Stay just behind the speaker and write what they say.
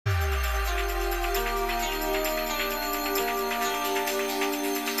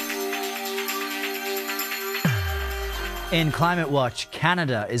In Climate Watch,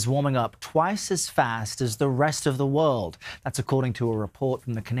 Canada is warming up twice as fast as the rest of the world. That's according to a report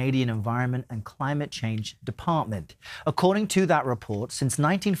from the Canadian Environment and Climate Change Department. According to that report, since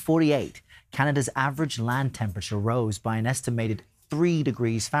 1948, Canada's average land temperature rose by an estimated 3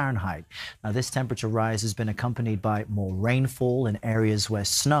 degrees Fahrenheit. Now, this temperature rise has been accompanied by more rainfall in areas where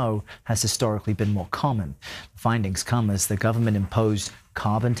snow has historically been more common. The findings come as the government imposed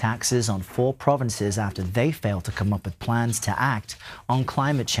carbon taxes on 4 provinces after they failed to come up with plans to act on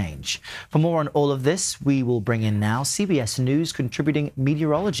climate change. For more on all of this, we will bring in now CBS News contributing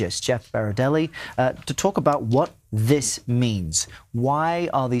meteorologist Jeff Berardelli to talk about what this means. Why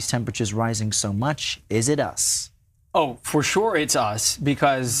are these temperatures rising so much? Is it us? Oh, for sure it's us,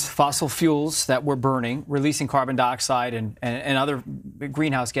 because fossil fuels that we're burning, releasing carbon dioxide and other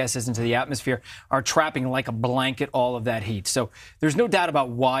greenhouse gases into the atmosphere, are trapping like a blanket all of that heat. So there's no doubt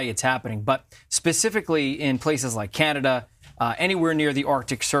about why it's happening. But specifically in places like Canada, anywhere near the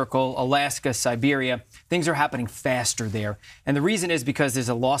Arctic Circle, Alaska, Siberia, things are happening faster there. And the reason is because there's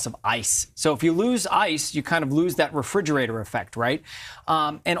a loss of ice. So if you lose ice, you kind of lose that refrigerator effect, right?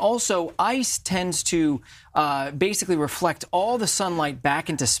 And also, ice tends to basically reflect all the sunlight back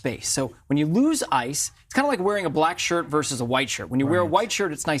into space. So when you lose ice, it's kind of like wearing a black shirt versus a white shirt. When you wear a white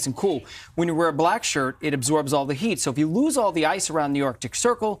shirt, it's nice and cool. When you wear a black shirt, it absorbs all the heat. So if you lose all the ice around the Arctic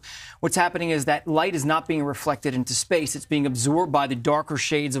Circle, what's happening is that light is not being reflected into space. It's being absorbed by the darker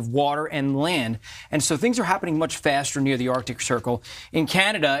shades of water and land. And so things are happening much faster near the Arctic Circle. In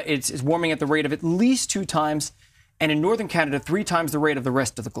Canada, it's warming at the rate of at least 2 times, and in northern Canada, 3 times the rate of the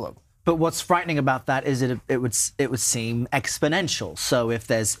rest of the globe. But what's frightening about that is it would seem exponential. So if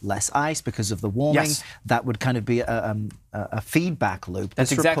there's less ice because of the warming, yes, that would kind of be a feedback loop.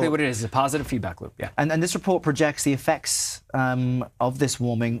 That's exactly what it is, a positive feedback loop, yeah. And this report projects the effects of this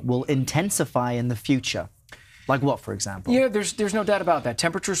warming will intensify in the future. Like what, for example? Yeah, there's no doubt about that.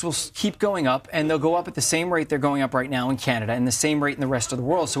 Temperatures will keep going up, and they'll go up at the same rate they're going up right now in Canada and the same rate in the rest of the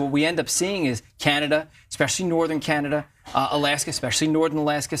world. So what we end up seeing is Canada, especially northern Canada, Alaska, especially northern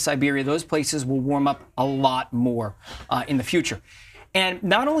Alaska, Siberia, those places will warm up a lot more in the future. And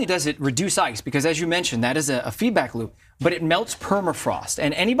not only does it reduce ice, because as you mentioned, that is a feedback loop, but it melts permafrost.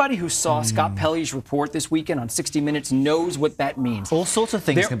 And anybody who saw Scott Pelley's report this weekend on 60 Minutes knows what that means. All sorts of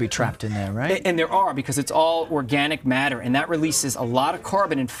things can be trapped in there, right? And there are, because it's all organic matter, and that releases a lot of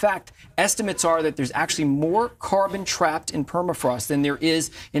carbon. In fact, estimates are that there's actually more carbon trapped in permafrost than there is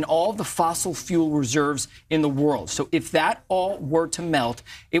in all the fossil fuel reserves in the world. So if that all were to melt,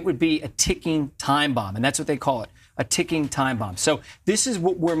 it would be a ticking time bomb, and that's what they call it. A ticking time bomb. So this is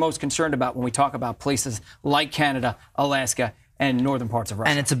what we're most concerned about when we talk about places like Canada, Alaska, and northern parts of Russia.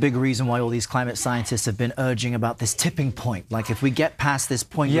 And it's a big reason why all these climate scientists have been urging about this tipping point. Like if we get past this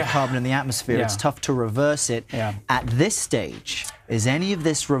point with carbon in the atmosphere, it's tough to reverse it. At this stage, is any of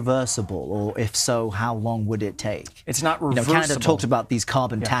this reversible? Or if so, how long would it take? It's not reversible. Canada talked about these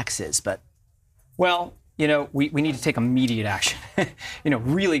carbon taxes, but... Well, we need to take immediate action,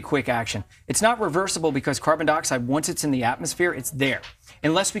 really quick action. It's not reversible because carbon dioxide, once it's in the atmosphere, it's there,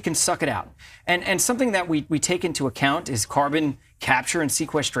 unless we can suck it out. And something that we take into account is carbon capture and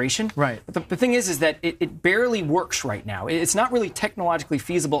sequestration. Right. But the thing is that it barely works right now. It's not really technologically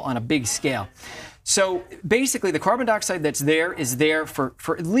feasible on a big scale. So basically, the carbon dioxide that's there is there for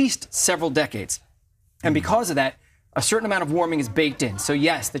at least several decades. And because of that, a certain amount of warming is baked in. So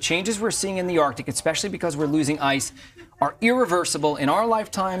yes, the changes we're seeing in the Arctic, especially because we're losing ice, are irreversible in our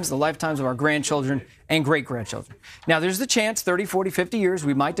lifetimes, the lifetimes of our grandchildren and great-grandchildren. Now, there's the chance 30, 40, 50 years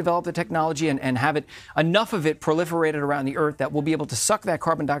we might develop the technology and have it, enough of it proliferated around the Earth that we'll be able to suck that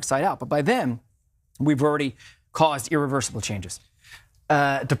carbon dioxide out. But by then, we've already caused irreversible changes.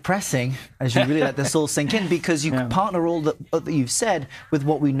 Depressing as you really let this all sink in, because you partner all that you've said with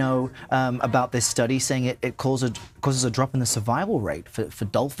what we know about this study, saying it causes a drop in the survival rate for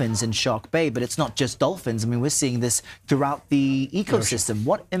dolphins in Shark Bay. But it's not just dolphins. I mean, we're seeing this throughout the ecosystem.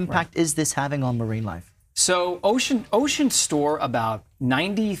 What impact is this having on marine life? So oceans store about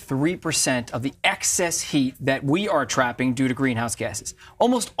 93% of the excess heat that we are trapping due to greenhouse gases.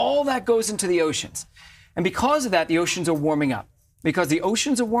 Almost all that goes into the oceans. And because of that, the oceans are warming up. Because the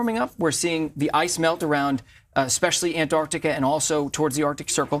oceans are warming up, we're seeing the ice melt around, especially Antarctica and also towards the Arctic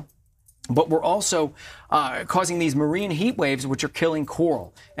Circle. But we're also causing these marine heat waves, which are killing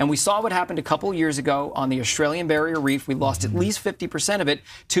coral. And we saw what happened a couple years ago on the Australian Barrier Reef. We lost at least 50% of it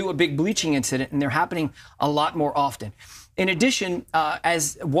to a big bleaching incident, and they're happening a lot more often. In addition,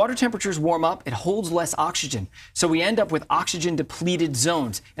 as water temperatures warm up, it holds less oxygen. So we end up with oxygen-depleted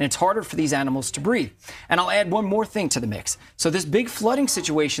zones, and it's harder for these animals to breathe. And I'll add one more thing to the mix. So this big flooding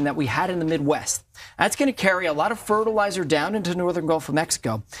situation that we had in the Midwest, that's going to carry a lot of fertilizer down into the northern Gulf of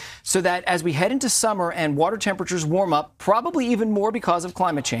Mexico, so that as we head into summer and water temperatures warm up, probably even more because of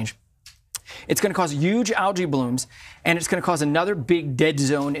climate change, it's going to cause huge algae blooms, and it's going to cause another big dead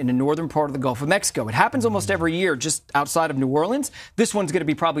zone in the northern part of the Gulf of Mexico. It happens almost every year just outside of New Orleans. This one's going to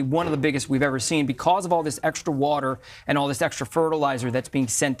be probably one of the biggest we've ever seen because of all this extra water and all this extra fertilizer that's being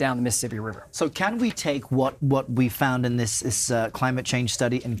sent down the Mississippi River. So can we take what we found in this climate change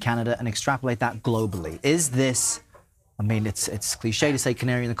study in Canada and extrapolate that globally? Is this, I mean, it's cliche to say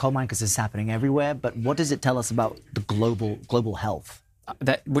canary in the coal mine because it's happening everywhere, but what does it tell us about the global health?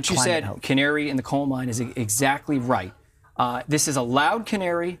 That what you said, canary in the coal mine, is exactly right. This is a loud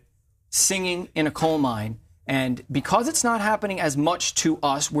canary singing in a coal mine, and because it's not happening as much to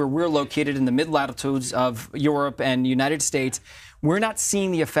us where we're located in the mid-latitudes of Europe and the United States, we're not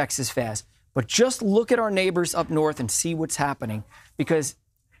seeing the effects as fast. But just look at our neighbors up north and see what's happening, because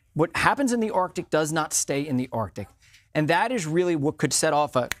what happens in the Arctic does not stay in the Arctic. And that is really what could set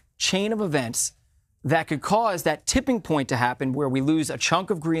off a chain of events that could cause that tipping point to happen where we lose a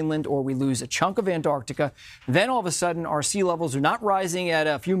chunk of Greenland or we lose a chunk of Antarctica. Then all of a sudden our sea levels are not rising at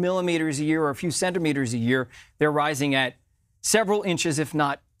a few millimeters a year or a few centimeters a year. They're rising at several inches, if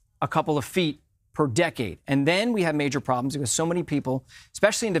not a couple of feet per decade. And then we have major problems because so many people,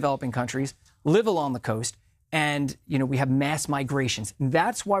 especially in developing countries, live along the coast. And, we have mass migrations. And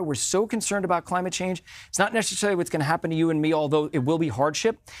that's why we're so concerned about climate change. It's not necessarily what's going to happen to you and me, although it will be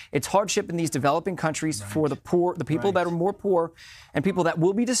hardship. It's hardship in these developing countries for the poor, the people that are more poor, and people that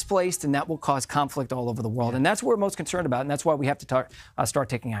will be displaced, and that will cause conflict all over the world. And that's what we're most concerned about, and that's why we have to start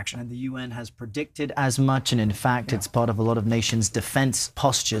taking action. And the UN has predicted as much, and in fact, it's part of a lot of nations' defense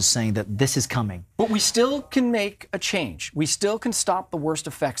postures saying that this is coming. But we still can make a change. We still can stop the worst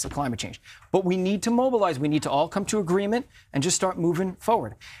effects of climate change. But we need to mobilize. We need to all come to agreement and just start moving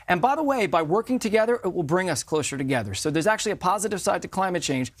forward. And by the way, by working together, it will bring us closer together. So there's actually a positive side to climate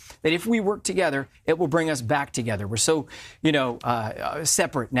change, that if we work together, it will bring us back together. We're so,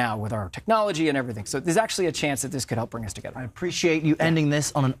 separate now with our technology and everything. So there's actually a chance that this could help bring us together. I appreciate you ending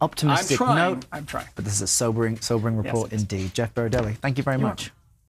this on an optimistic note. I'm trying. But this is a sobering report indeed. Jeff Berardelli, thank you very much.